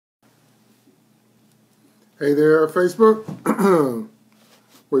Hey there, Facebook.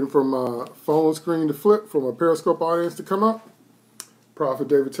 Waiting for my phone screen to flip for my Periscope audience to come up. Prophet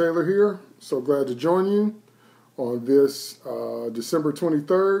David Taylor here. So glad to join you on this December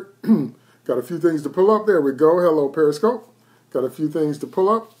 23rd. Got a few things to pull up. There we go. Hello, Periscope. Got a few things to pull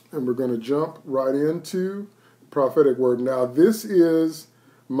up, and we're going to jump right into the prophetic word. Now, this is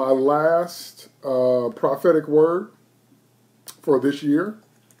my last prophetic word for this year.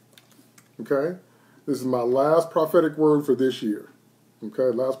 Okay? This is my last prophetic word for this year.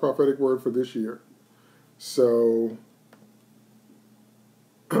 Okay, last prophetic word for this year. So,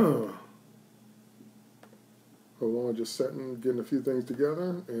 hold on, just getting a few things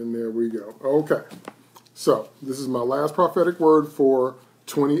together, and there we go. Okay, so this is my last prophetic word for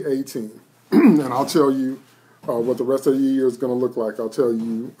 2018, and I'll tell you what the rest of the year is going to look like. I'll tell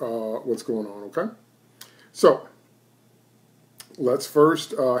you what's going on. Okay, so let's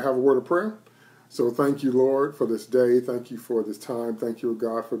first have a word of prayer. So thank you, Lord, for this day. Thank you for this time. Thank you, O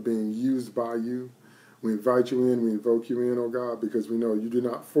God, for being used by you. We invite you in. We invoke you in, O God, because we know you do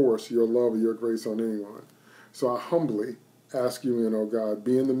not force your love or your grace on anyone. So I humbly ask you in, O God,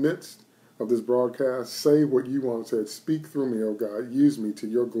 be in the midst of this broadcast. Say what you want said. Speak through me, O God. Use me to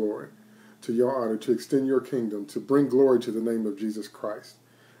your glory, to your honor, to extend your kingdom, to bring glory to the name of Jesus Christ.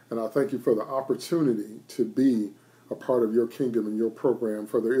 And I thank you for the opportunity to be a part of your kingdom and your program,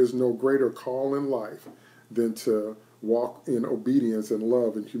 for there is no greater call in life than to walk in obedience and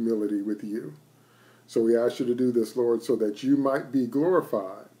love and humility with you. So we ask you to do this, Lord, so that you might be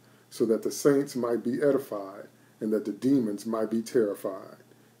glorified, so that the saints might be edified, and that the demons might be terrified.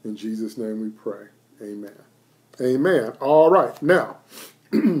 In Jesus' name we pray. Amen. Amen. All right. Now,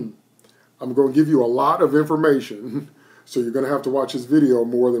 I'm going to give you a lot of information, so you're going to have to watch this video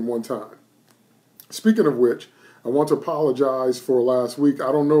more than one time. Speaking of which, I want to apologize for last week.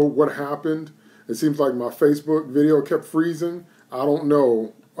 I don't know what happened. It seems like my Facebook video kept freezing. I don't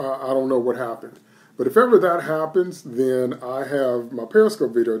know. I don't know what happened. But if ever that happens, then I have my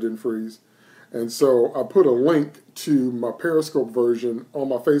Periscope video didn't freeze. And so I put a link to my Periscope version on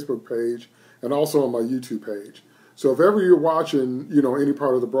my Facebook page and also on my YouTube page. So if ever you're watching, any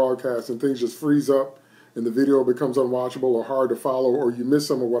part of the broadcast and things just freeze up and the video becomes unwatchable or hard to follow, or you miss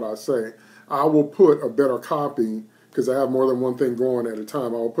some of what I say, I will put a better copy, because I have more than one thing going at a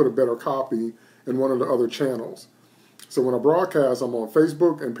time. I will put a better copy in one of the other channels. So when I broadcast, I'm on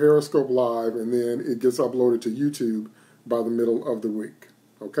Facebook and Periscope Live, and then it gets uploaded to YouTube by the middle of the week.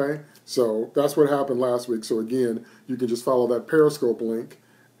 Okay? So that's what happened last week. So again, you can just follow that Periscope link,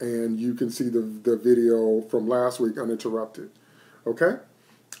 and you can see the video from last week uninterrupted. Okay?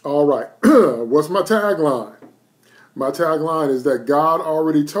 All right. What's my tagline? My tagline is that God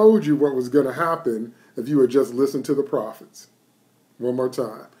already told you what was going to happen if you had just listened to the prophets. One more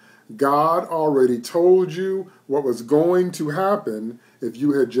time. God already told you what was going to happen if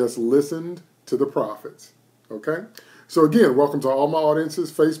you had just listened to the prophets. Okay? So again, welcome to all my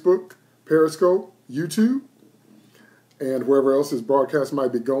audiences, Facebook, Periscope, YouTube, and wherever else this broadcast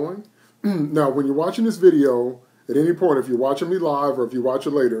might be going. Now, when you're watching this video, at any point, if you're watching me live or if you watch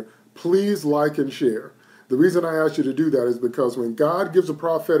it later, please like and share. The reason I ask you to do that is because when God gives a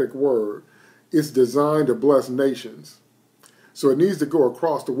prophetic word, it's designed to bless nations. So it needs to go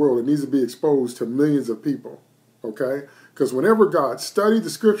across the world. It needs to be exposed to millions of people, okay? Because whenever God studied the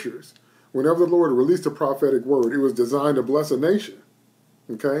scriptures, whenever the Lord released a prophetic word, it was designed to bless a nation,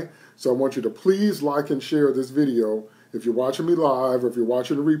 okay? So I want you to please like and share this video. If you're watching me live or if you're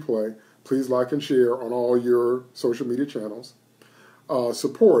watching the replay, please like and share on all your social media channels.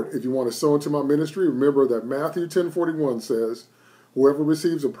 Support, if you want to sow into my ministry, remember that Matthew 10:41 says, whoever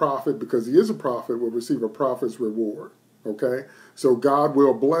receives a prophet because he is a prophet will receive a prophet's reward. Okay? So God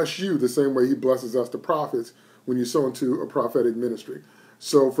will bless you the same way he blesses us, the prophets, when you sow into a prophetic ministry.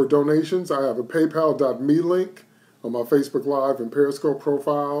 So for donations, I have a paypal.me link on my Facebook Live and Periscope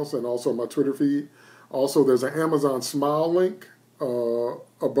profiles, and also my Twitter feed. Also, there's an Amazon Smile link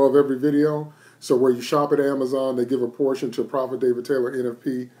above every video. So where you shop at Amazon, they give a portion to Prophet David Taylor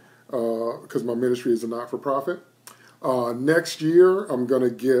NFP because my ministry is a not-for-profit. Next year, I'm going to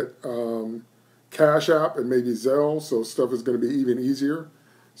get Cash App and maybe Zelle, so stuff is going to be even easier.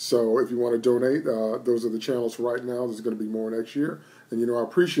 So if you want to donate, those are the channels for right now. There's going to be more next year. And, I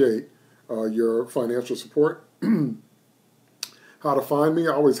appreciate your financial support. How to find me?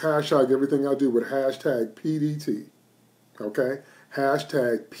 I always hashtag everything I do with hashtag PDT. Okay?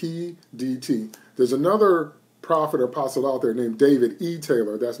 Hashtag PDT. There's another prophet or apostle out there named David E.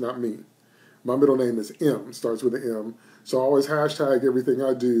 Taylor. That's not me. My middle name is M. Starts with an M. So I always hashtag everything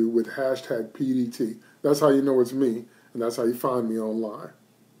I do with hashtag PDT. That's how you know it's me, and that's how you find me online.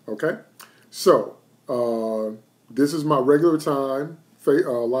 Okay? So, This is my regular time,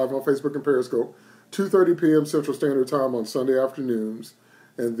 live on Facebook and Periscope, 2:30 p.m. Central Standard Time on Sunday afternoons.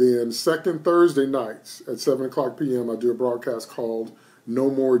 And then second Thursday nights at 7 o'clock p.m., I do a broadcast called No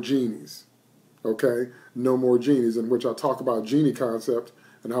More Genies. Okay? No More Genies, in which I talk about genie concept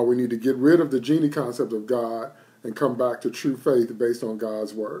and how we need to get rid of the genie concept of God and come back to true faith based on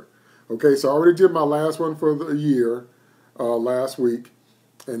God's word. Okay, so I already did my last one for the year last week,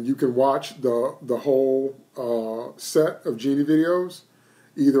 and you can watch the whole set of genie videos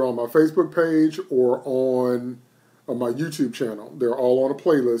either on my Facebook page or on my YouTube channel. They're all on a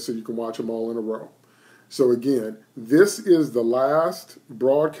playlist, so you can watch them all in a row. So again, this is the last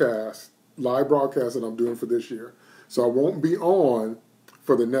broadcast, live broadcast that I'm doing for this year. So I won't be on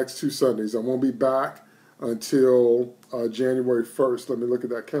for the next 2 Sundays. I won't be back until January 1st. Let me look at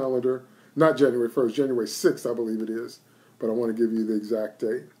that calendar. Not January 1st, January 6th, I believe it is. But I want to give you the exact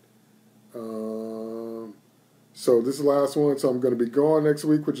date. So this is the last one. So I'm going to be gone next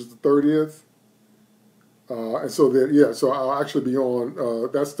week, which is the 30th. And so then, yeah, so I'll actually be on,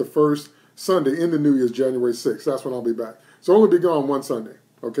 that's the first Sunday in the New Year's, January 6th. That's when I'll be back. So I'll only be gone one Sunday,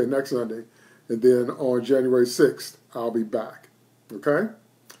 okay, next Sunday. And then on January 6th, I'll be back, okay?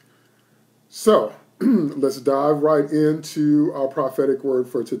 So let's dive right into our prophetic word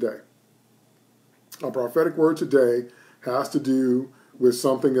for today. Our prophetic word today has to do with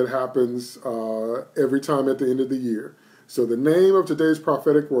something that happens every time at the end of the year. So the name of today's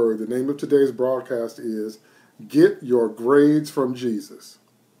prophetic word, the name of today's broadcast is Get Your Grades from Jesus.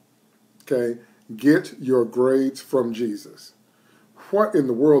 Okay? Get your grades from Jesus. What in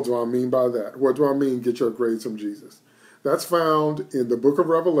the world do I mean by that? What do I mean, get your grades from Jesus? That's found in the book of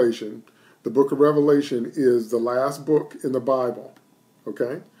Revelation. The book of Revelation is the last book in the Bible.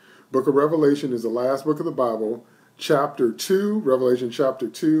 Okay? Book of Revelation is the last book of the Bible. Chapter 2, Revelation chapter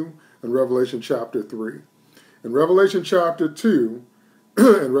 2, and Revelation chapter 3. In Revelation chapter 2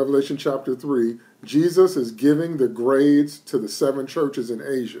 and Revelation chapter 3, Jesus is giving the grades to the 7 churches in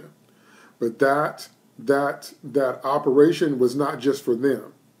Asia. But that operation was not just for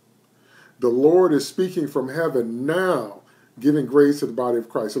them. The Lord is speaking from heaven now, giving grades to the body of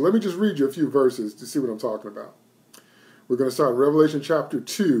Christ. So let me just read you a few verses to see what I'm talking about. We're going to start in Revelation chapter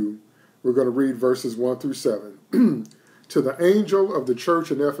 2. We're going to read verses 1 through 7. To the angel of the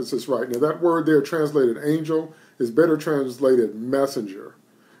church in Ephesus write. Now that word there translated angel is better translated messenger.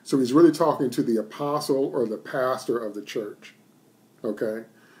 So he's really talking to the apostle or the pastor of the church. Okay?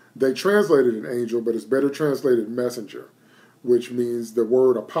 They translated an angel, but it's better translated messenger, which means the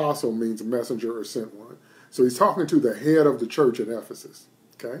word apostle means messenger or sent one. So he's talking to the head of the church in Ephesus.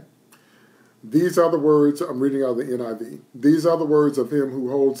 Okay? These are the words, I'm reading out of the NIV. These are the words of him who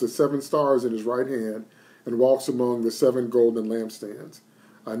holds the 7 stars in his right hand and walks among the 7 golden lampstands.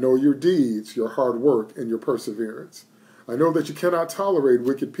 I know your deeds, your hard work, and your perseverance. I know that you cannot tolerate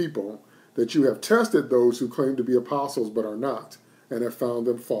wicked people, that you have tested those who claim to be apostles but are not, and have found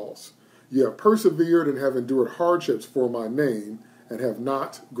them false. You have persevered and have endured hardships for my name, and have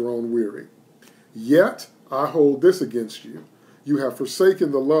not grown weary. Yet I hold this against you. You have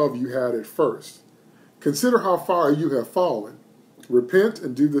forsaken the love you had at first. Consider how far you have fallen. Repent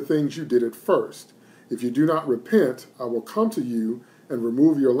and do the things you did at first. If you do not repent, I will come to you and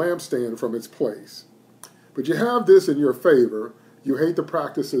remove your lampstand from its place. But you have this in your favor. You hate the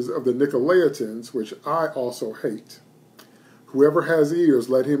practices of the Nicolaitans, which I also hate. Whoever has ears,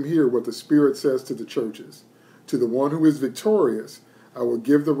 let him hear what the Spirit says to the churches. To the one who is victorious, I will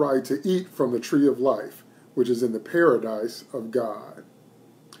give the right to eat from the tree of life, which is in the paradise of God.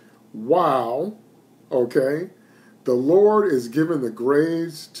 Wow. Okay. The Lord is giving the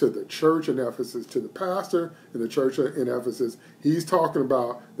grades to the church in Ephesus, to the pastor in the church in Ephesus. He's talking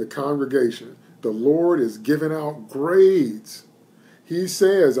about the congregation. The Lord is giving out grades. He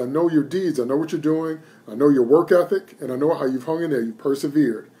says, I know your deeds. I know what you're doing. I know your work ethic, and I know how you've hung in there. You've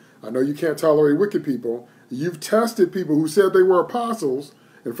persevered. I know you can't tolerate wicked people. You've tested people who said they were apostles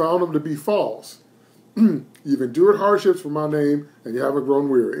and found them to be false. You've endured hardships for my name, and you haven't grown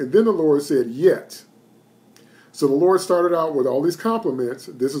weary. And then the Lord said, yet. So the Lord started out with all these compliments.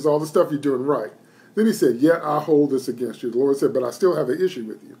 This is all the stuff you're doing right. Then he said, yet I hold this against you. The Lord said, but I still have an issue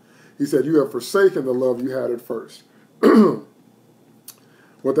with you. He said, you have forsaken the love you had at first.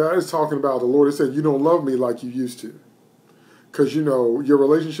 What that is talking about, the Lord has said, you don't love me like you used to. Because, you know, your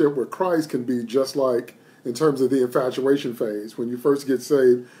relationship with Christ can be just like in terms of the infatuation phase. When you first get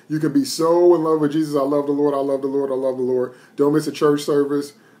saved, you can be so in love with Jesus. I love the Lord, I love the Lord, I love the Lord. Don't miss a church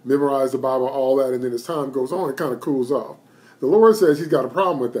service. Memorize the Bible, all that, and then as time goes on, it kind of cools off. The Lord says he's got a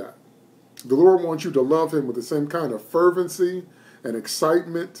problem with that. The Lord wants you to love him with the same kind of fervency and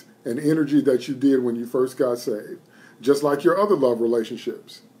excitement and energy that you did when you first got saved. Just like your other love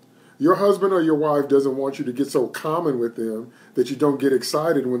relationships. Your husband or your wife doesn't want you to get so common with them that you don't get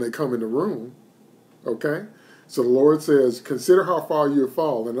excited when they come in the room. Okay? So the Lord says, consider how far you have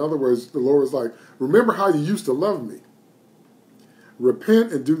fallen. In other words, the Lord is like, remember how you used to love me.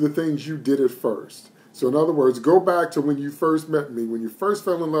 Repent and do the things you did at first. So in other words, go back to when you first met me, when you first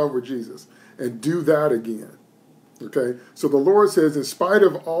fell in love with Jesus, and do that again. Okay? So the Lord says, in spite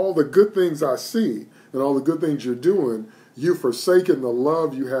of all the good things I see and all the good things you're doing, you've forsaken the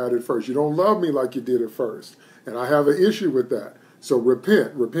love you had at first. You don't love me like you did at first. And I have an issue with that. So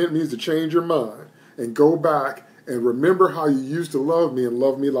repent. Repent means to change your mind and go back and remember how you used to love me and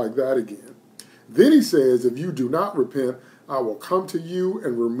love me like that again. Then he says, if you do not repent, I will come to you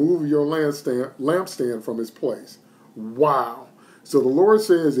and remove your lampstand from its place. Wow. So the Lord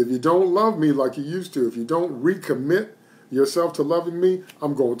says, if you don't love me like you used to, if you don't recommit yourself to loving me,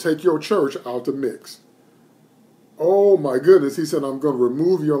 I'm going to take your church out the mix. Oh my goodness, he said, I'm going to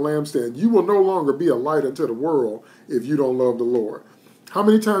remove your lampstand. You will no longer be a light unto the world if you don't love the Lord. How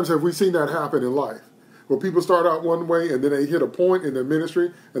many times have we seen that happen in life? Where people start out one way and then they hit a point in their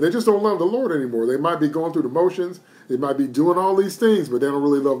ministry and they just don't love the Lord anymore. They might be going through the motions. They might be doing all these things, but they don't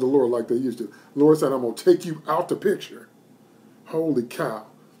really love the Lord like they used to. The Lord said, I'm going to take you out the picture. Holy cow.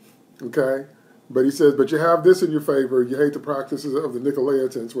 Okay? But he says, but you have this in your favor. You hate the practices of the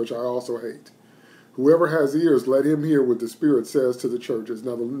Nicolaitans, which I also hate. Whoever has ears, let him hear what the Spirit says to the churches.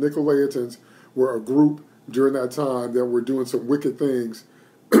 Now, the Nicolaitans were a group during that time that were doing some wicked things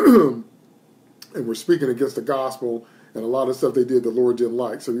and were speaking against the gospel, and a lot of stuff they did the Lord didn't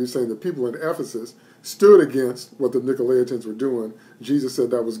like. So you're saying the people in Ephesus stood against what the Nicolaitans were doing. Jesus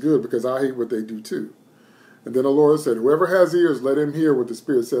said that was good because I hate what they do too. And then the Lord said, whoever has ears, let him hear what the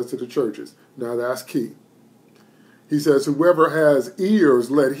Spirit says to the churches. Now that's key. He says, whoever has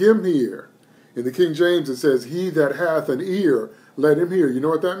ears, let him hear. In the King James, it says, he that hath an ear, let him hear. You know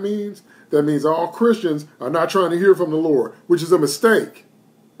what that means? That means all Christians are not trying to hear from the Lord, which is a mistake.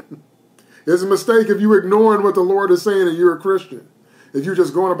 It's a mistake if you're ignoring what the Lord is saying and you're a Christian. If you're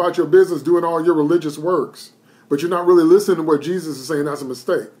just going about your business doing all your religious works, but you're not really listening to what Jesus is saying, that's a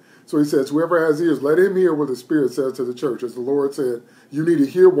mistake. So he says, whoever has ears, let him hear what the Spirit says to the church. As the Lord said, you need to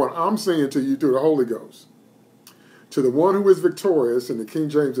hear what I'm saying to you through the Holy Ghost. To the one who is victorious, in the King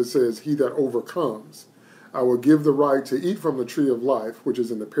James it says, he that overcomes, I will give the right to eat from the tree of life, which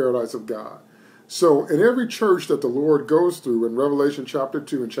is in the paradise of God. So in every church that the Lord goes through in Revelation chapter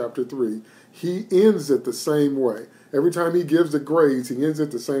 2 and chapter 3, he ends it the same way. Every time he gives the grades, he ends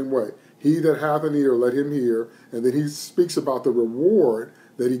it the same way. He that hath an ear, let him hear. And then he speaks about the reward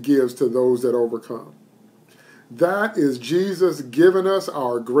that he gives to those that overcome. That is Jesus giving us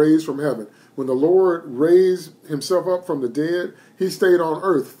our grades from heaven. When the Lord raised himself up from the dead, he stayed on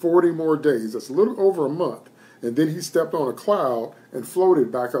earth 40 more days. That's a little over a month. And then he stepped on a cloud and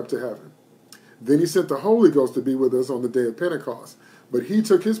floated back up to heaven. Then he sent the Holy Ghost to be with us on the day of Pentecost. But he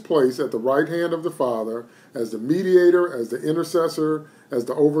took his place at the right hand of the Father as the mediator, as the intercessor, as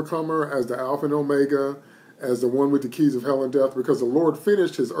the overcomer, as the Alpha and Omega, as the one with the keys of hell and death, because the Lord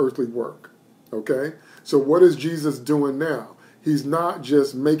finished his earthly work. Okay? So what is Jesus doing now? He's not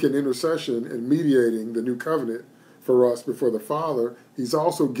just making intercession and mediating the new covenant for us before the Father. He's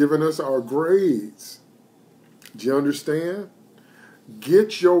also giving us our grades. Do you understand?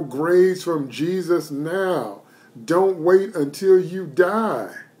 Get your grades from Jesus now. Don't wait until you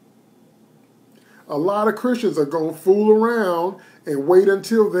die. A lot of Christians are going to fool around and wait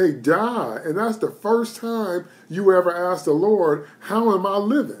until they die. And that's the first time you ever ask the Lord, how am I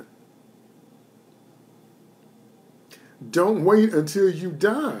living? Don't wait until you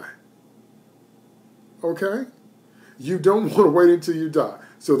die. Okay? You don't want to wait until you die.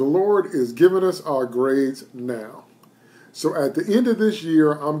 So the Lord is giving us our grades now. So at the end of this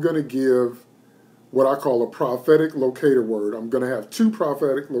year, I'm going to give what I call a prophetic locator word. I'm going to have 2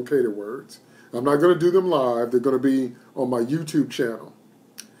 prophetic locator words. I'm not going to do them live. They're going to be on my YouTube channel.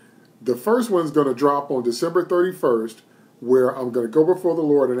 The first one's going to drop on December 31st, where I'm going to go before the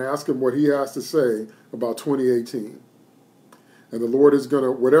Lord and ask him what he has to say about 2018. And the Lord is going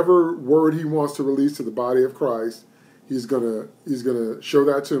to, whatever word he wants to release to the body of Christ, he's going to show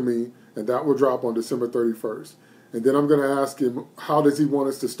that to me, and that will drop on December 31st. And then I'm going to ask him, how does he want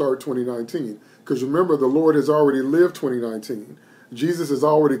us to start 2019? Because remember, the Lord has already lived 2019. Jesus has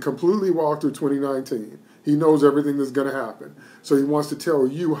already completely walked through 2019. He knows everything that's going to happen. So he wants to tell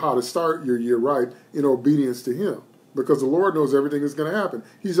you how to start your year right in obedience to him. Because the Lord knows everything that's going to happen.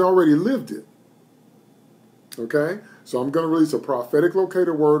 He's already lived it. Okay? So I'm going to release a prophetic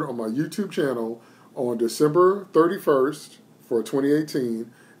locator word on my YouTube channel on December 31st for 2018.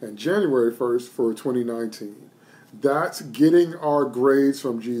 and January 1st for 2019. That's getting our grades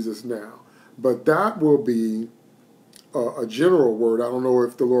from Jesus now. But that will be a general word. I don't know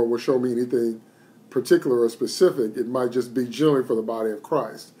if the Lord will show me anything particular or specific. It might just be generally for the body of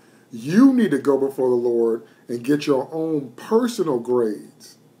Christ. You need to go before the Lord and get your own personal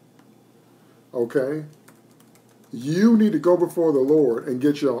grades. Okay? You need to go before the Lord and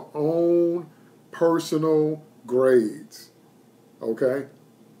get your own personal grades. Okay?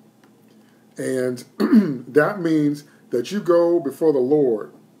 And that means that you go before the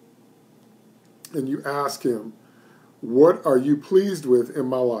Lord and you ask him, what are you pleased with in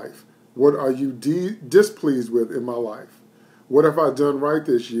my life? What are you displeased with in my life? What have I done right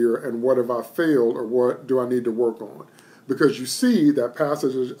this year, and what have I failed, or what do I need to work on? Because you see that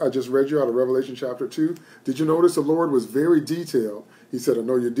passage I just read you out of Revelation chapter 2. Did you notice the Lord was very detailed? He said, I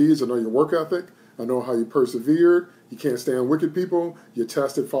know your deeds, I know your work ethic, I know how you persevered, you can't stand wicked people, you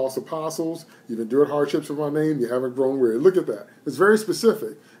tested false apostles, you've endured hardships for my name, you haven't grown weary. Look at that. It's very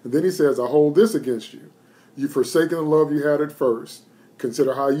specific. And then he says, I hold this against you. You've forsaken the love you had at first.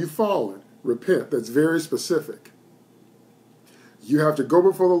 Consider how you've fallen. Repent. That's very specific. You have to go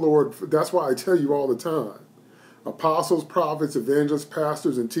before the Lord. That's why I tell you all the time. Apostles, prophets, evangelists,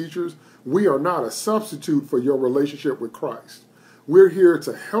 pastors, and teachers, we are not a substitute for your relationship with Christ. We're here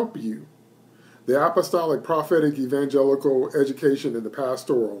to help you. The apostolic, prophetic, evangelical education and the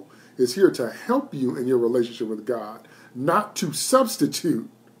pastoral is here to help you in your relationship with God, not to substitute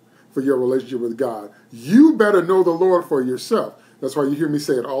for your relationship with God. You better know the Lord for yourself. That's why you hear me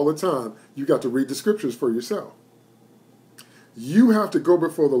say it all the time. You got to read the scriptures for yourself. You have to go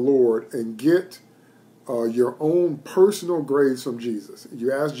before the Lord and get your own personal grades from Jesus.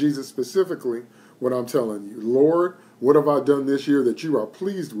 You ask Jesus specifically what I'm telling you. Lord, what have I done this year that you are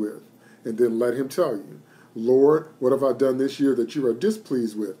pleased with? And then let him tell you. Lord, what have I done this year that you are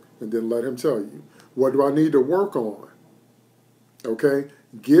displeased with? And then let him tell you. What do I need to work on? Okay?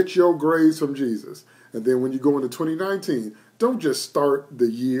 Get your grades from Jesus. And then when you go into 2019, don't just start the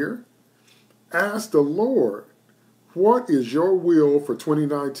year. Ask the Lord, what is your will for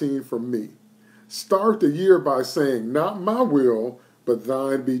 2019 for me? Start the year by saying, not my will, but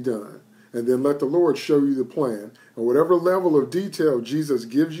thine be done. And then let the Lord show you the plan. And whatever level of detail Jesus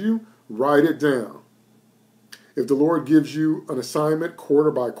gives you, write it down. If the Lord gives you an assignment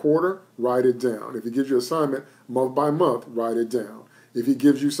quarter by quarter, write it down. If he gives you an assignment month by month, write it down. If he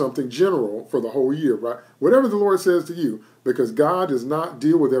gives you something general for the whole year, right? Whatever the Lord says to you, because God does not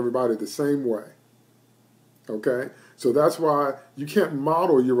deal with everybody the same way. Okay? So that's why you can't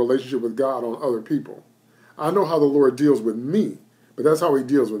model your relationship with God on other people. I know how the Lord deals with me, but that's how he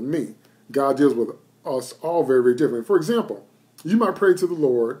deals with me. God deals with us all very, very differently. For example, you might pray to the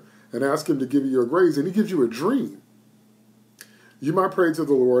Lord and ask him to give you your grades, and he gives you a dream. You might pray to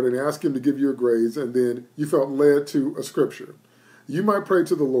the Lord and ask him to give you your grades, and then you felt led to a scripture. You might pray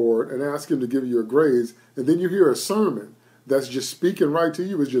to the Lord and ask him to give you your grades, and then you hear a sermon that's just speaking right to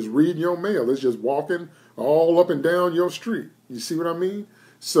you. It's just reading your mail. It's just walking all up and down your street. You see what I mean?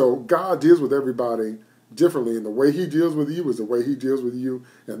 So God deals with everybody differently, and the way he deals with you is the way he deals with you,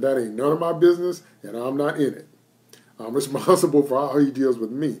 and that ain't none of my business, and I'm not in it. I'm responsible for how he deals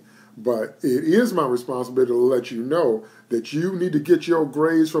with me. But it is my responsibility to let you know that you need to get your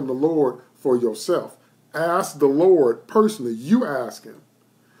grades from the Lord for yourself. Ask the Lord personally. You ask him.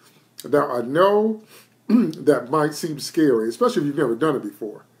 Now, I know that might seem scary, especially if you've never done it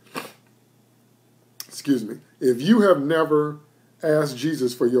before. Excuse me. If you have never asked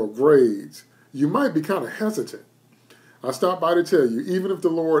Jesus for your grades, you might be kind of hesitant. I stopped by to tell you, even if the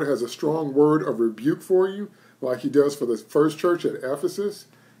Lord has a strong word of rebuke for you, like he does for the first church at Ephesus,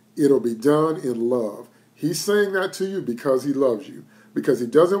 it'll be done in love. He's saying that to you because he loves you, because he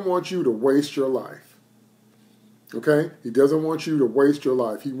doesn't want you to waste your life. Okay? He doesn't want you to waste your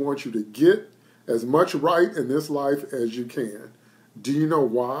life. He wants you to get as much right in this life as you can. Do you know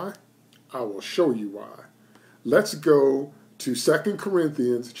why? I will show you why. Let's go to 2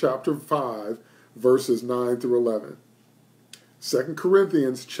 Corinthians chapter 5, verses 9 through 11. 2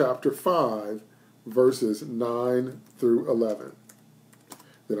 Corinthians chapter 5, verses 9 through 11.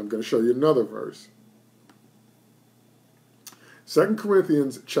 Then I'm going to show you another verse. 2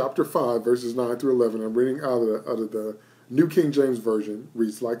 Corinthians chapter 5, verses 9 through 11. I'm reading out of the New King James Version.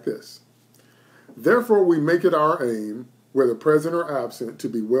 Reads like this. Therefore we make it our aim, whether present or absent, to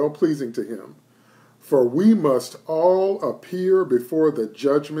be well-pleasing to him. For we must all appear before the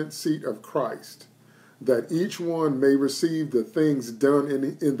judgment seat of Christ, that each one may receive the things done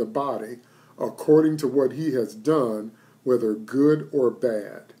in the body according to what he has done, whether good or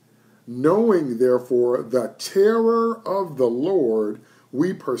bad. Knowing, therefore, the terror of the Lord,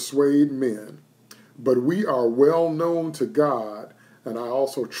 we persuade men, but we are well known to God, and I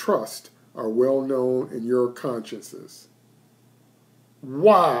also trust are well known in your consciences.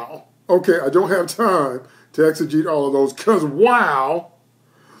 Wow. Okay, I don't have time to exegete all of those because wow.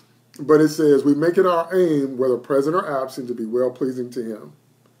 But it says, we make it our aim, whether present or absent, to be well-pleasing to him.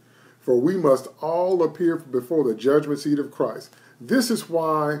 For we must all appear before the judgment seat of Christ. This is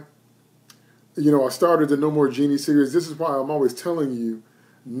why, I started the No More Genie series. This is why I'm always telling you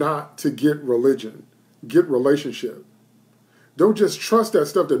not to get religion. Get relationship. Don't just trust that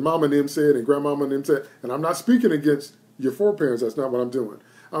stuff that mama and them said and grandmama and them said. And I'm not speaking against your foreparents. That's not what I'm doing.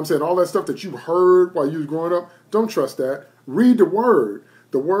 I'm saying all that stuff that you heard while you was growing up, don't trust that. Read the word.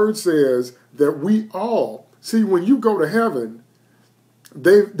 The word says that we all, see, when you go to heaven,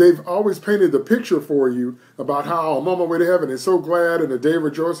 they've always painted the picture for you about how I'm on my way to heaven and so glad and a day of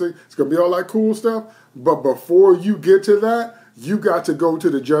rejoicing. It's going to be all that cool stuff. But before you get to that, you got to go to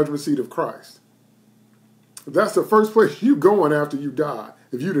the judgment seat of Christ. That's the first place you going after you die,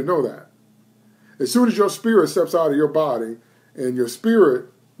 if you didn't know that. As soon as your spirit steps out of your body and your spirit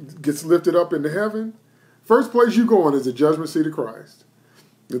gets lifted up into heaven, first place you going is the judgment seat of Christ.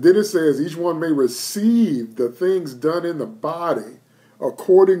 And then it says, each one may receive the things done in the body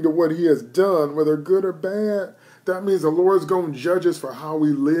according to what he has done, whether good or bad. That means the Lord's going to judge us for how we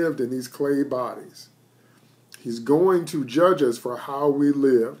lived in these clay bodies. He's going to judge us for how we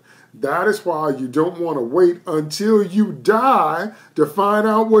lived. That is why you don't want to wait until you die to find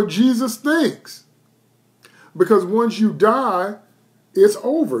out what Jesus thinks. Because once you die, it's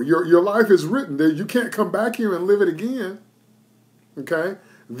over. Your life is written there. You can't come back here and live it again. Okay?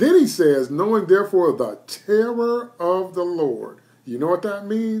 Then he says, knowing therefore the terror of the Lord. You know what that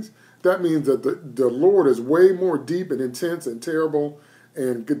means? That means that the Lord is way more deep and intense and terrible,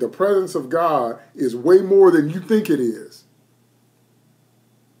 and the presence of God is way more than you think it is.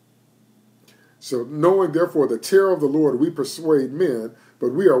 So knowing therefore the terror of the Lord, we persuade men,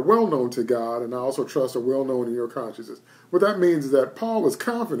 but we are well known to God, and I also trust are well known in your consciences. What that means is that Paul was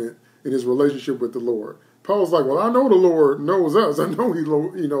confident in his relationship with the Lord. Paul's like, well, I know the Lord knows us. I know he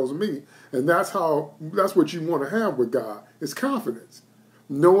knows me. And that's what you want to have with God. It's confidence.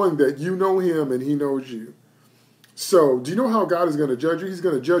 Knowing that you know him and he knows you. So, do you know how God is going to judge you? He's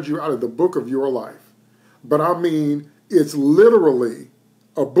going to judge you out of the book of your life. But I mean, it's literally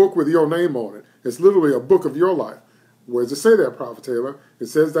a book with your name on it. It's literally a book of your life. Where does it say that, Prophet Taylor? It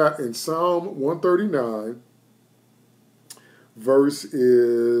says that in Psalm 139,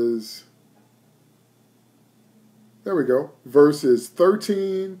 verses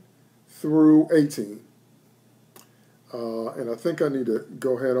 13 through 18. And I think I need to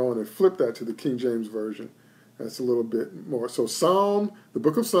go ahead on and flip that to the King James Version. That's a little bit more. So Psalm, the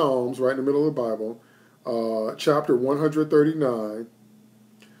book of Psalms, right in the middle of the Bible, chapter 139,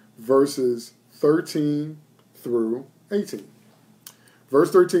 verses 13 through 18.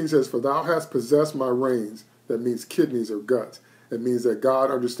 Verse 13 says, for thou hast possessed my reins. That means kidneys or guts. It means that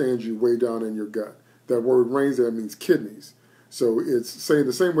God understands you way down in your gut. That word reins there means kidneys. So it's saying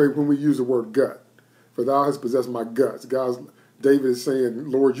the same way when we use the word gut. For thou hast possessed my guts. David is saying,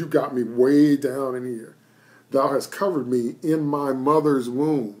 Lord, you got me way down in here. Thou hast covered me in my mother's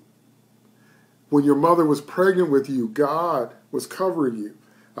womb. When your mother was pregnant with you, God was covering you.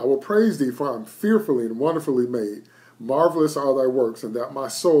 I will praise thee, for I am fearfully and wonderfully made. Marvelous are thy works, and that my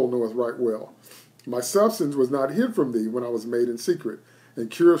soul knoweth right well. My substance was not hid from thee when I was made in secret, and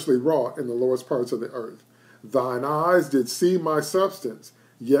curiously wrought in the lowest parts of the earth. Thine eyes did see my substance,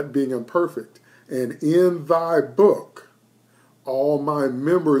 yet being imperfect. And in thy book all my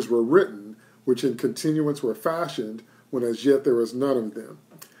members were written, which in continuance were fashioned, when as yet there was none of them.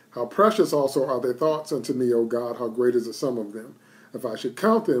 How precious also are thy thoughts unto me, O God, how great is the sum of them. If I should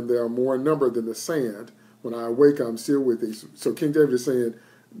count them, they are more in number than the sand. When I awake, I am still with thee. So King David is saying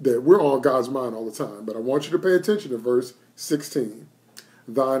that we're on God's mind all the time. But I want you to pay attention to verse 16.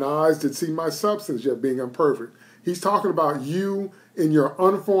 Thine eyes did see my substance, yet being imperfect. He's talking about you in your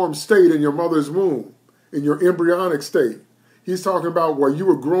unformed state in your mother's womb, in your embryonic state. He's talking about where you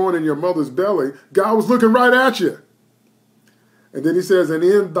were growing in your mother's belly. God was looking right at you. And then he says, and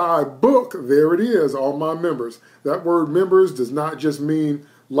in thy book, there it is, all my members. That word members does not just mean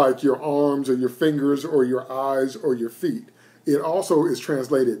like your arms or your fingers or your eyes or your feet. It also is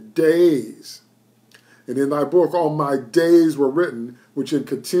translated days. And in thy book all my days were written, which in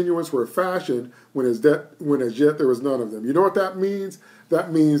continuance were fashioned, when as yet there was none of them. You know what that means?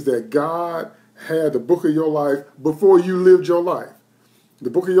 That means that God had the book of your life before you lived your life. The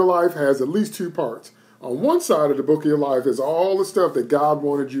book of your life has at least two parts. On one side of the book of your life is all the stuff that God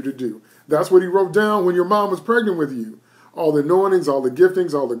wanted you to do. That's what he wrote down when your mom was pregnant with you. all the anointings, all the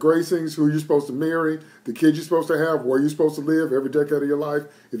giftings, all the gracings, who you're supposed to marry, the kids you're supposed to have, where you're supposed to live every decade of your life,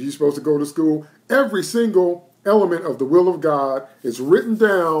 if you're supposed to go to school. Every single element of the will of God is written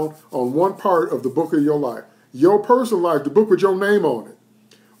down on one part of the book of your life. Your personal life, the book with your name on it.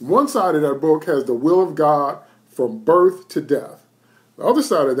 One side of that book has the will of God from birth to death. The other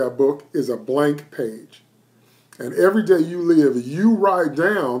side of that book is a blank page. And every day you live, you write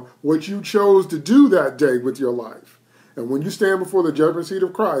down what you chose to do that day with your life. And when you stand before the judgment seat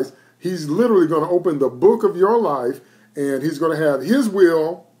of Christ, he's literally going to open the book of your life, and he's going to have his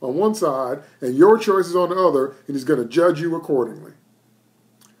will on one side and your choices on the other, and he's going to judge you accordingly.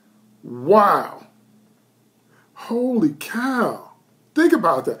 Wow. Holy cow. Think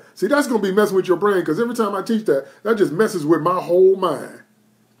about that. See, that's going to be messing with your brain, because every time I teach that, that just messes with my whole mind.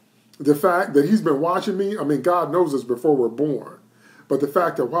 The fact that he's been watching me, I mean, God knows us before we're born. But the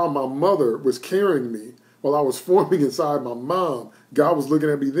fact that while my mother was carrying me, while I was forming inside my mom, God was looking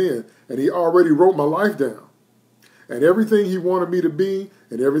at me then, and he already wrote my life down. And everything he wanted me to be,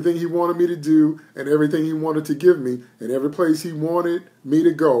 and everything he wanted me to do, and everything he wanted to give me, and every place he wanted me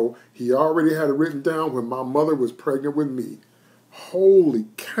to go, he already had it written down when my mother was pregnant with me. Holy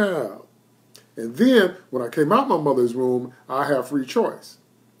cow. And then, when I came out my mother's womb, I have free choice.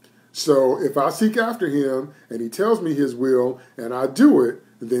 So if I seek after him and he tells me his will and I do it,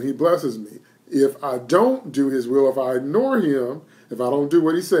 then he blesses me. If I don't do his will, if I ignore him, if I don't do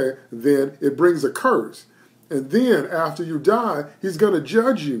what he said, then it brings a curse. And then after you die, he's going to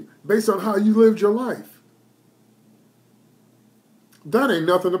judge you based on how you lived your life. That ain't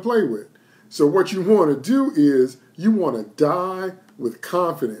nothing to play with. So what you want to do is you want to die with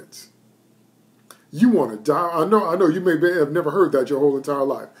confidence. You want to die. I know you may have never heard that your whole entire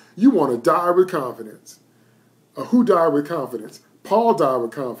life. You want to die with confidence. Who died with confidence? Paul died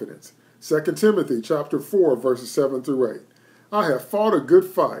with confidence. 2 Timothy chapter 4, verses 7 through 8. I have fought a good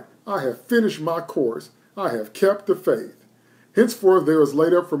fight. I have finished my course. I have kept the faith. Henceforth there is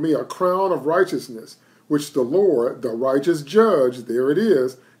laid up for me a crown of righteousness, which the Lord, the righteous judge, there it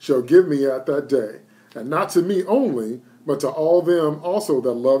is, shall give me at that day. And not to me only, but to all them also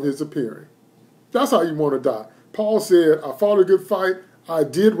that love his appearing. That's how you want to die. Paul said, I fought a good fight. I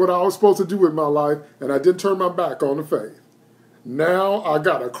did what I was supposed to do with my life, and I didn't turn my back on the faith. Now I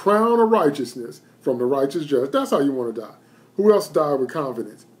got a crown of righteousness from the righteous judge. That's how you want to die. Who else died with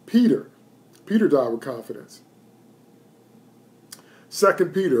confidence? Peter. Peter died with confidence. 2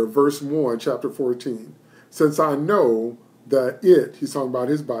 Peter, verse 1, chapter 14. Since I know that he's talking about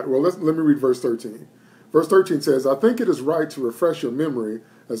his body. Well, let me read verse 13. Verse 13 says, I think it is right to refresh your memory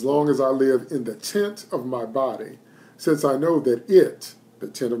as long as I live in the tent of my body, since I know that the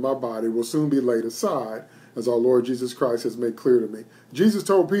tent of my body, will soon be laid aside, as our Lord Jesus Christ has made clear to me. Jesus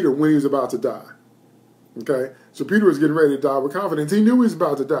told Peter when he was about to die. Okay? So Peter was getting ready to die with confidence. He knew he was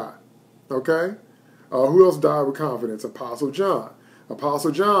about to die. Okay? Who else died with confidence? Apostle John.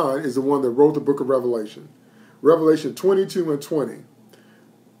 Apostle John is the one that wrote the book of Revelation. Revelation 22 and 20.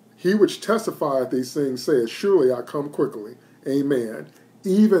 He which testifieth these things says, surely I come quickly. Amen.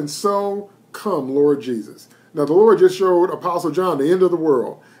 Even so, come, Lord Jesus. Now, the Lord just showed Apostle John the end of the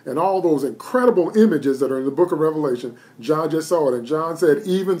world. And all those incredible images that are in the book of Revelation, John just saw it. And John said,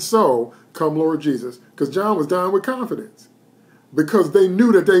 even so, come, Lord Jesus. Because John was dying with confidence. Because they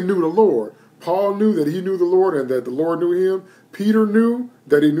knew that they knew the Lord. Paul knew that he knew the Lord and that the Lord knew him. Peter knew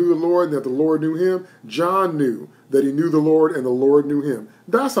that he knew the Lord and that the Lord knew him. John knew that he knew the Lord and the Lord knew him.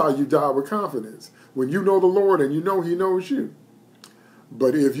 That's how you die with confidence. When you know the Lord and you know he knows you.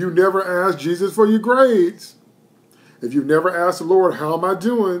 But if you never ask Jesus for your grades, if you've never asked the Lord, how am I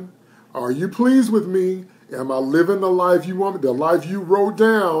doing? Are you pleased with me? Am I living the life you want me, the life you wrote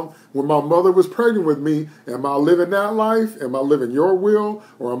down when my mother was pregnant with me? Am I living that life? Am I living your will?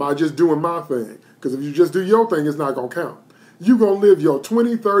 Or am I just doing my thing? Because if you just do your thing, it's not going to count. You're going to live your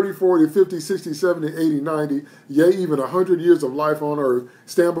 20, 30, 40, 50, 60, 70, 80, 90, yea, even 100 years of life on earth,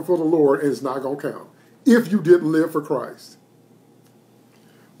 stand before the Lord, and it's not going to count. If you didn't live for Christ.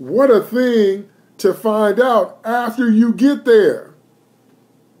 What a thing to find out after you get there.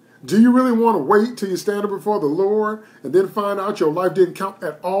 Do you really want to wait till you stand up before the Lord and then find out your life didn't count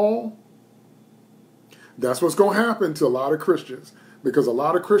at all? That's what's going to happen to a lot of Christians, because a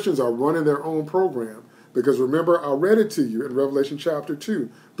lot of Christians are running their own program. Because remember, I read it to you in Revelation chapter 2.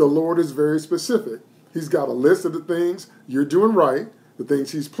 The Lord is very specific. He's got a list of the things you're doing right, the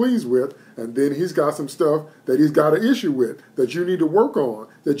things he's pleased with, and then he's got some stuff that he's got an issue with, that you need to work on,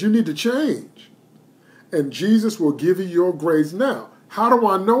 that you need to change. And Jesus will give you your grades now. How do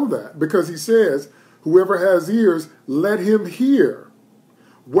I know that? Because he says, whoever has ears, let him hear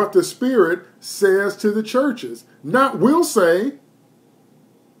what the Spirit says to the churches. Not will say.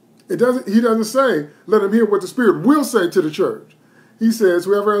 He doesn't say, let him hear what the Spirit will say to the church. He says,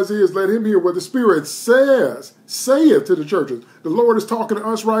 whoever has ears, let him hear what the Spirit says, saith to the churches. The Lord is talking to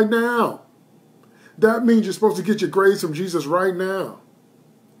us right now. That means you're supposed to get your grace from Jesus right now.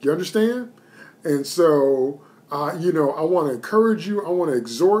 You understand? And so, I want to encourage you. I want to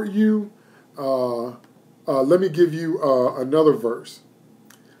exhort you. Let me give you another verse.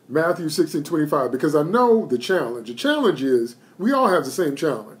 Matthew 16:25, because I know the challenge. The challenge is we all have the same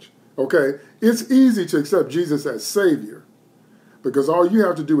challenge. Okay? It's easy to accept Jesus as Savior because all you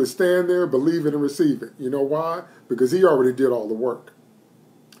have to do is stand there, believe it, and receive it. You know why? Because he already did all the work.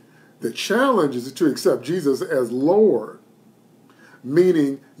 The challenge is to accept Jesus as Lord,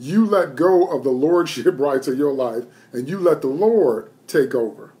 meaning you let go of the lordship rights of your life and you let the Lord take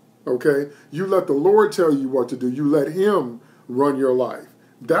over. Okay? You let the Lord tell you what to do. You let him run your life.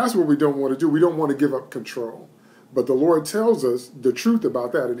 That's what we don't want to do. We don't want to give up control. But the Lord tells us the truth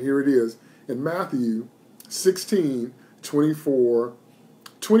about that, and here it is in Matthew 16, 24,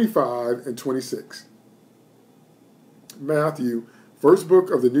 25, and 26. Matthew, first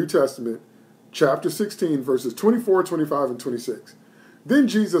book of the New Testament, chapter 16, verses 24, 25, and 26. Then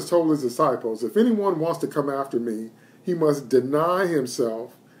Jesus told his disciples, if anyone wants to come after me, he must deny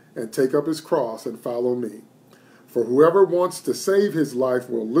himself and take up his cross and follow me. For whoever wants to save his life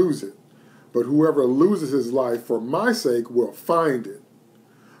will lose it, but whoever loses his life for my sake will find it.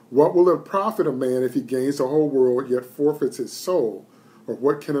 What will it profit a man if he gains the whole world yet forfeits his soul? Or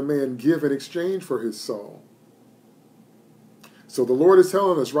what can a man give in exchange for his soul? So the Lord is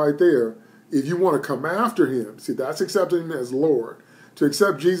telling us right there, if you want to come after him, see, that's accepting him as Lord. To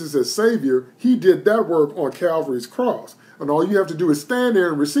accept Jesus as Savior, he did that work on Calvary's cross. And all you have to do is stand there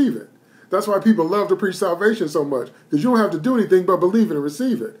and receive it. That's why people love to preach salvation so much, because you don't have to do anything but believe it and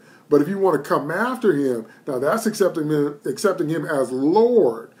receive it. But if you want to come after him, now that's accepting him as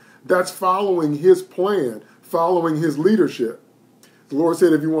Lord. That's following his plan, following his leadership. The Lord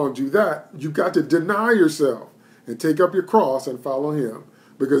said if you want to do that, you've got to deny yourself and take up your cross and follow him.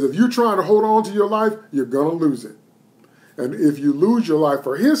 Because if you're trying to hold on to your life, you're going to lose it. And if you lose your life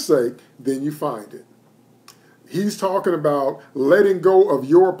for his sake, then you find it. He's talking about letting go of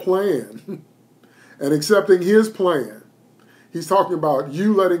your plan and accepting his plan. He's talking about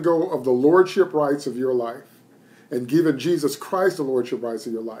you letting go of the lordship rights of your life and giving Jesus Christ the lordship rights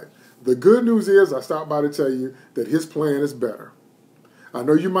of your life. The good news is, I stopped by to tell you that his plan is better. I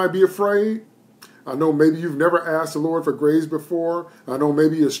know you might be afraid. I know maybe you've never asked the Lord for grace before. I know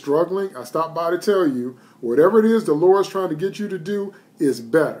maybe you're struggling. I stopped by to tell you, whatever it is the Lord's trying to get you to do is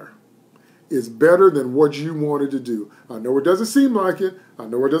better. It's better than what you wanted to do. I know it doesn't seem like it. I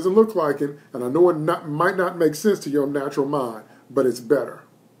know it doesn't look like it. And I know it might not make sense to your natural mind, but it's better.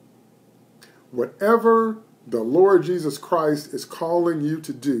 Whatever the Lord Jesus Christ is calling you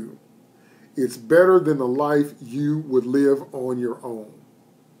to do, it's better than the life you would live on your own.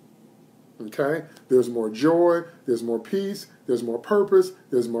 Okay? There's more joy, there's more peace, there's more purpose,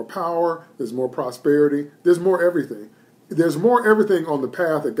 there's more power, there's more prosperity, there's more everything. There's more everything on the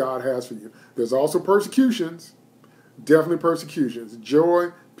path that God has for you. There's also persecutions, definitely persecutions. Joy,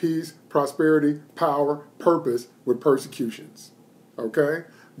 peace, prosperity, power, purpose with persecutions. Okay?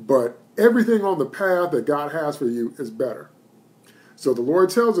 But everything on the path that God has for you is better. So the Lord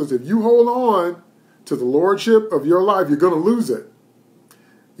tells us if you hold on to the lordship of your life, you're going to lose it.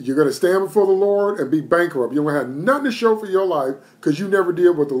 You're going to stand before the Lord and be bankrupt. You're going to have nothing to show for your life because you never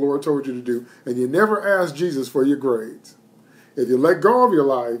did what the Lord told you to do, and you never asked Jesus for your grades. If you let go of your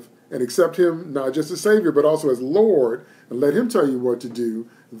life and accept him not just as Savior but also as Lord and let him tell you what to do,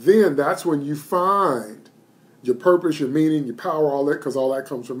 then that's when you find your purpose, your meaning, your power, all that, because all that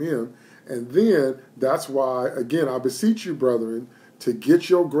comes from him. And then that's why, again, I beseech you, brethren, to get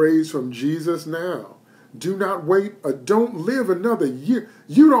your grades from Jesus now. Do not wait. Don't live another year.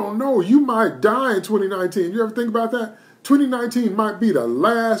 You don't know. You might die in 2019. You ever think about that? 2019 might be the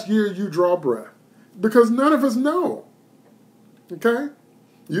last year you draw breath because none of us know. Okay?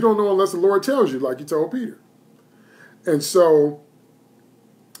 You don't know unless the Lord tells you, like he told Peter. And so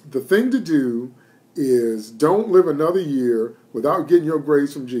the thing to do is don't live another year without getting your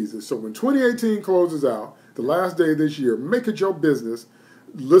grace from Jesus. So when 2018 closes out, the last day of this year, make it your business.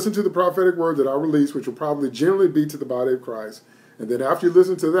 Listen to the prophetic word that I release, which will probably generally be to the body of Christ. And then after you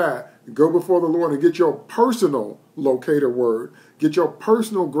listen to that, go before the Lord and get your personal locator word. Get your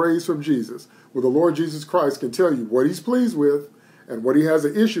personal grace from Jesus, where the Lord Jesus Christ can tell you what he's pleased with and what he has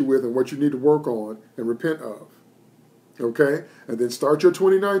an issue with and what you need to work on and repent of. Okay? And then start your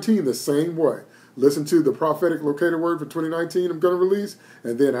 2019 the same way. listen to the prophetic locator word for 2019 I'm going to release,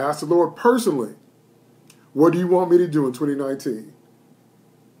 and then ask the Lord personally, what do you want me to do in 2019?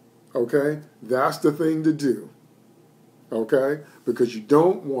 Okay? That's the thing to do. Okay? Because you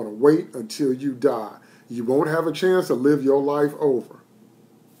don't want to wait until you die. You won't have a chance to live your life over.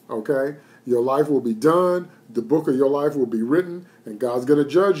 Okay? Your life will be done. The book of your life will be written, and God's going to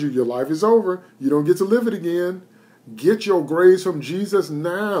judge you. Your life is over. You don't get to live it again. Get your grace from Jesus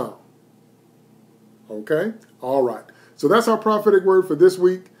now. Okay? All right. So that's our prophetic word for this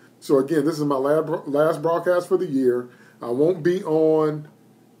week. So again, this is my last broadcast for the year. I won't be on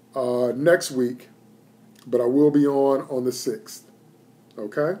next week, but I will be on the 6th.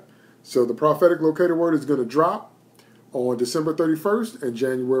 Okay? So the prophetic locator word is going to drop on December 31st and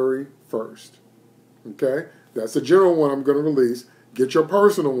January 1st. Okay? That's the general one I'm going to release. Get your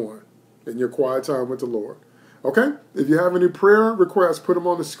personal one in your quiet time with the Lord. Okay? If you have any prayer requests, put them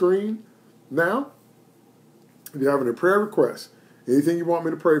on the screen now. If you have any prayer requests, anything you want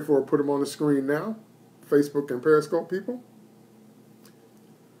me to pray for, put them on the screen now. Facebook and Periscope people.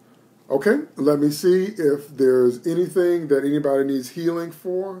 Okay, let me see if there's anything that anybody needs healing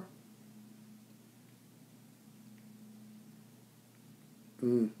for.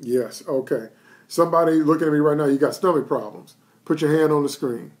 Yes, okay. Somebody looking at me right now, you got stomach problems. Put your hand on the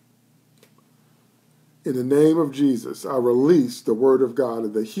screen. In the name of Jesus, I release the word of God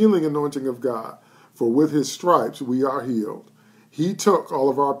and the healing anointing of God. For with his stripes we are healed. He took all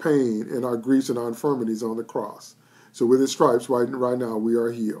of our pain and our griefs and our infirmities on the cross. So with his stripes right now we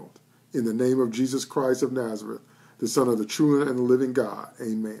are healed. In the name of Jesus Christ of Nazareth, the Son of the true and living God.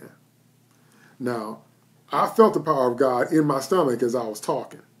 Amen. Now, I felt the power of God in my stomach as I was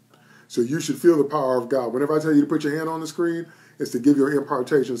talking. So you should feel the power of God. Whenever I tell you to put your hand on the screen, it's to give your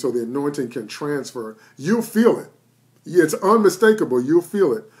impartation so the anointing can transfer. You'll feel it. It's unmistakable. You'll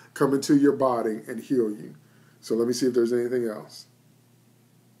feel it come into your body and heal you. So let me see if there's anything else.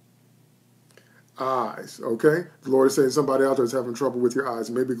 Eyes, okay? The Lord is saying somebody out there is having trouble with your eyes.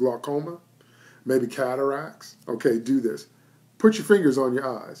 Maybe glaucoma, maybe cataracts. Okay, do this. Put your fingers on your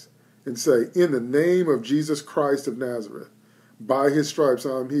eyes and say, in the name of Jesus Christ of Nazareth, by his stripes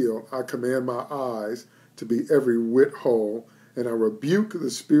I am healed. I command my eyes to be every whit whole, and I rebuke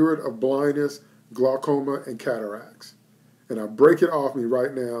the spirit of blindness, glaucoma, and cataracts. And I break it off me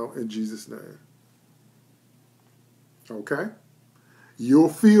right now in Jesus' name. Okay? You'll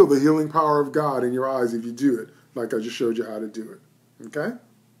feel the healing power of God in your eyes if you do it, like I just showed you how to do it. Okay?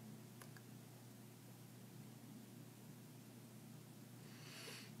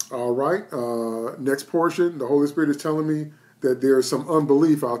 All right. Next portion, the Holy Spirit is telling me that there's some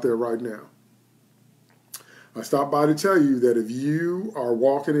unbelief out there right now. I stopped by to tell you that if you are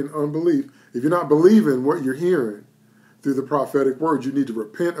walking in unbelief, if you're not believing what you're hearing through the prophetic word, you need to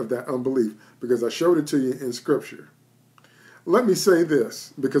repent of that unbelief, because I showed it to you in Scripture. Let me say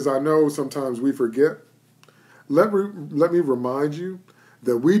this, because I know sometimes we forget. Let me remind you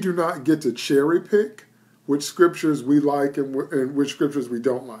that we do not get to cherry pick which scriptures we like and which scriptures we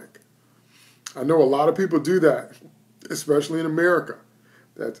don't like. I know a lot of people do that, especially in America.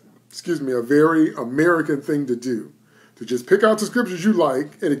 That's, a very American thing to do, to just pick out the scriptures you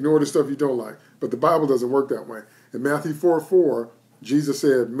like and ignore the stuff you don't like. But the Bible doesn't work that way. In Matthew 4:4, Jesus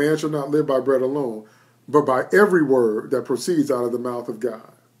said, man shall not live by bread alone, but by every word that proceeds out of the mouth of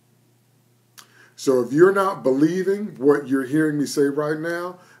God. So if you're not believing what you're hearing me say right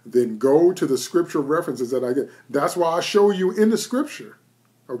now, then go to the scripture references that I get. That's why I show you in the scripture.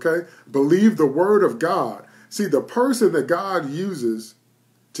 Okay? Believe the word of God. See, the person that God uses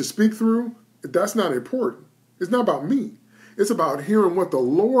to speak through, that's not important. It's not about me. It's about hearing what the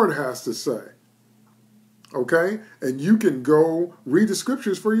Lord has to say. Okay? And you can go read the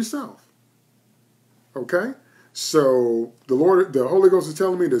scriptures for yourself. Okay? So the Holy Ghost is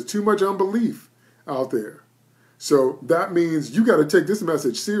telling me there's too much unbelief out there. So that means you got to take this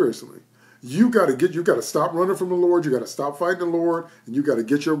message seriously. You got to stop running from the Lord. You got to stop fighting the Lord, and you got to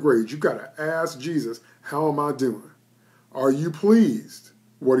get your grades. You got to ask Jesus, how am I doing? Are you pleased?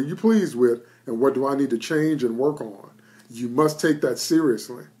 What are you pleased with? And what do I need to change and work on? You must take that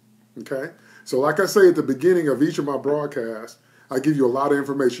seriously. Okay? So like I say at the beginning of each of my broadcasts, I give you a lot of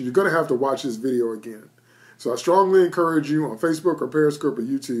information. You're going to have to watch this video again. So I strongly encourage you on Facebook or Periscope or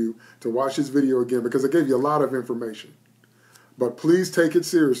YouTube to watch this video again, because I gave you a lot of information. But please take it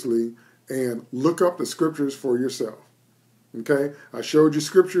seriously and look up the scriptures for yourself. Okay? I showed you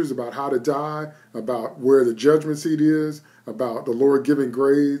scriptures about how to die, about where the judgment seat is, about the Lord giving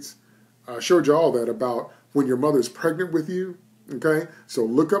grades. I showed you all that about when your mother's pregnant with you. Okay? So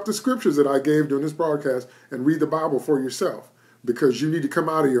look up the scriptures that I gave during this broadcast and read the Bible for yourself, because you need to come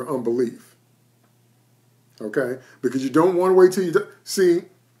out of your unbelief. Okay? Because you don't want to wait till you see.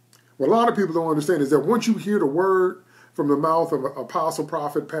 What a lot of people don't understand is that once you hear the word from the mouth of an apostle,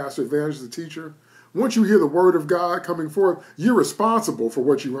 prophet, pastor, evangelist, and teacher, once you hear the word of God coming forth, you're responsible for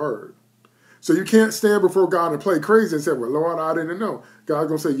what you heard. So you can't stand before God and play crazy and say, well, Lord, I didn't know. God's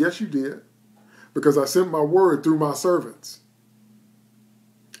going to say, yes, you did, because I sent my word through my servants.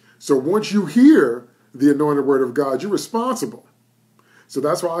 So once you hear the anointed word of God, you're responsible. So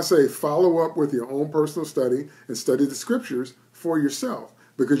that's why I say follow up with your own personal study and study the scriptures for yourself,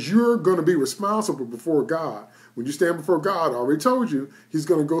 because you're going to be responsible before God. When you stand before God, I already told you, he's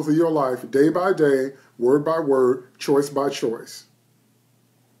going to go through your life day by day, word by word, choice by choice.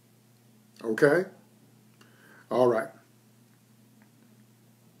 Okay? All right.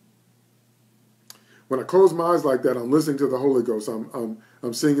 When I close my eyes like that, I'm listening to the Holy Ghost.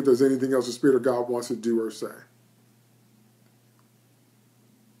 I'm seeing if there's anything else the Spirit of God wants to do or say.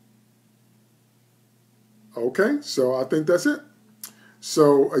 Okay, so I think that's it.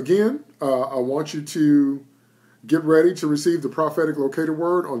 So again, I want you to get ready to receive the prophetic locator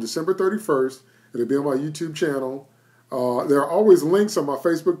word on December 31st. It'll be on my YouTube channel. There are always links on my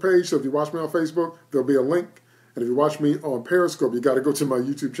Facebook page, so if you watch me on Facebook, there'll be a link. And if you watch me on Periscope, you got to go to my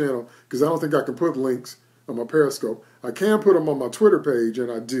YouTube channel, because I don't think I can put links on my Periscope. I can put them on my Twitter page,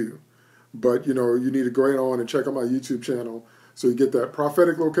 and I do. But, you know, you need to go on and check out my YouTube channel so you get that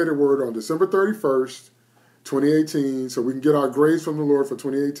prophetic locator word on December 31st, 2018, so we can get our grace from the Lord for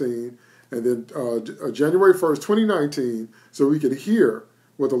 2018. And then January 1st, 2019, so we can hear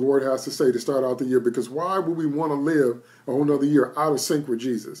what the Lord has to say to start out the year. Because why would we want to live a whole nother year out of sync with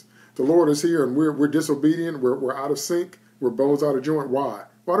Jesus? The Lord is here and we're disobedient, we're out of sync, we're bones out of joint. Why?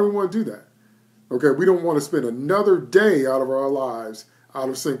 Why do we want to do that? Okay, we don't want to spend another day out of our lives out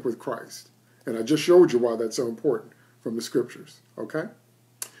of sync with Christ. And I just showed you why that's so important from the scriptures. Okay?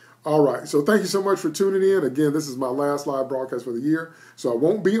 All right, so thank you so much for tuning in. Again, this is my last live broadcast for the year. So I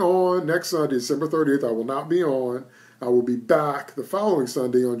won't be on next Sunday, December 30th. I will not be on. I will be back the following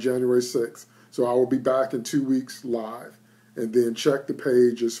Sunday on January 6th. So I will be back in 2 weeks live. And then check the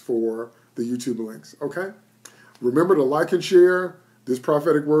pages for the YouTube links. Okay? Remember to like and share. This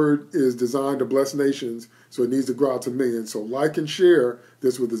prophetic word is designed to bless nations, so it needs to go out to me. And so like and share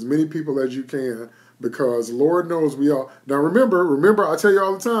this with as many people as you can, because Lord knows we all. Now remember, I tell you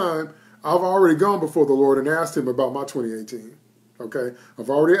all the time, I've already gone before the Lord and asked him about my 2018. Okay?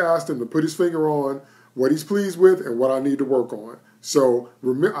 I've already asked him to put his finger on what he's pleased with and what I need to work on. So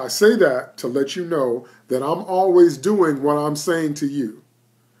I say that to let you know that I'm always doing what I'm saying to you.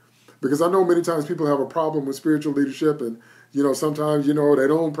 Because I know many times people have a problem with spiritual leadership, and you know, sometimes, you know, they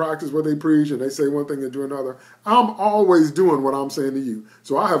don't practice what they preach and they say one thing and do another. I'm always doing what I'm saying to you.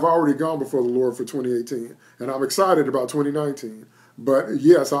 So I have already gone before the Lord for 2018, and I'm excited about 2019. But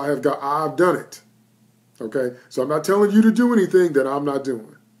yes, I've done it. Okay? So I'm not telling you to do anything that I'm not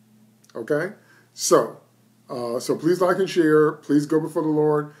doing. Okay? So please like and share. Please go before the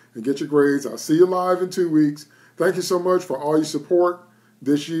Lord and get your grades. I'll see you live in 2 weeks. Thank you so much for all your support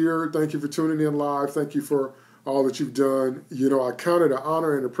this year. Thank you for tuning in live. Thank you for all that you've done. You know, I count it an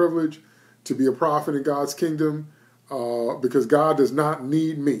honor and a privilege to be a prophet in God's kingdom, because God does not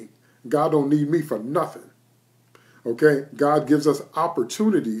need me. God don't need me for nothing. Okay? God gives us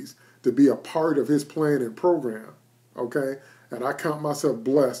opportunities to be a part of his plan and program. Okay? And I count myself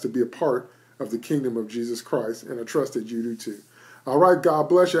blessed to be a part of the kingdom of Jesus Christ, and I trust that you do too. All right, God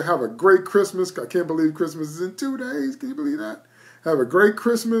bless you. Have a great Christmas. I can't believe Christmas is in 2 days. Can you believe that? Have a great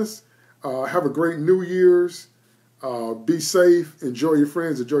Christmas. Have a great New Year's. Be safe. Enjoy your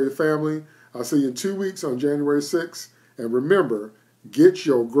friends. Enjoy your family. I'll see you in 2 weeks on January 6th. And remember, get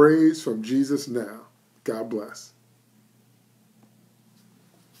your grades from Jesus now. God bless.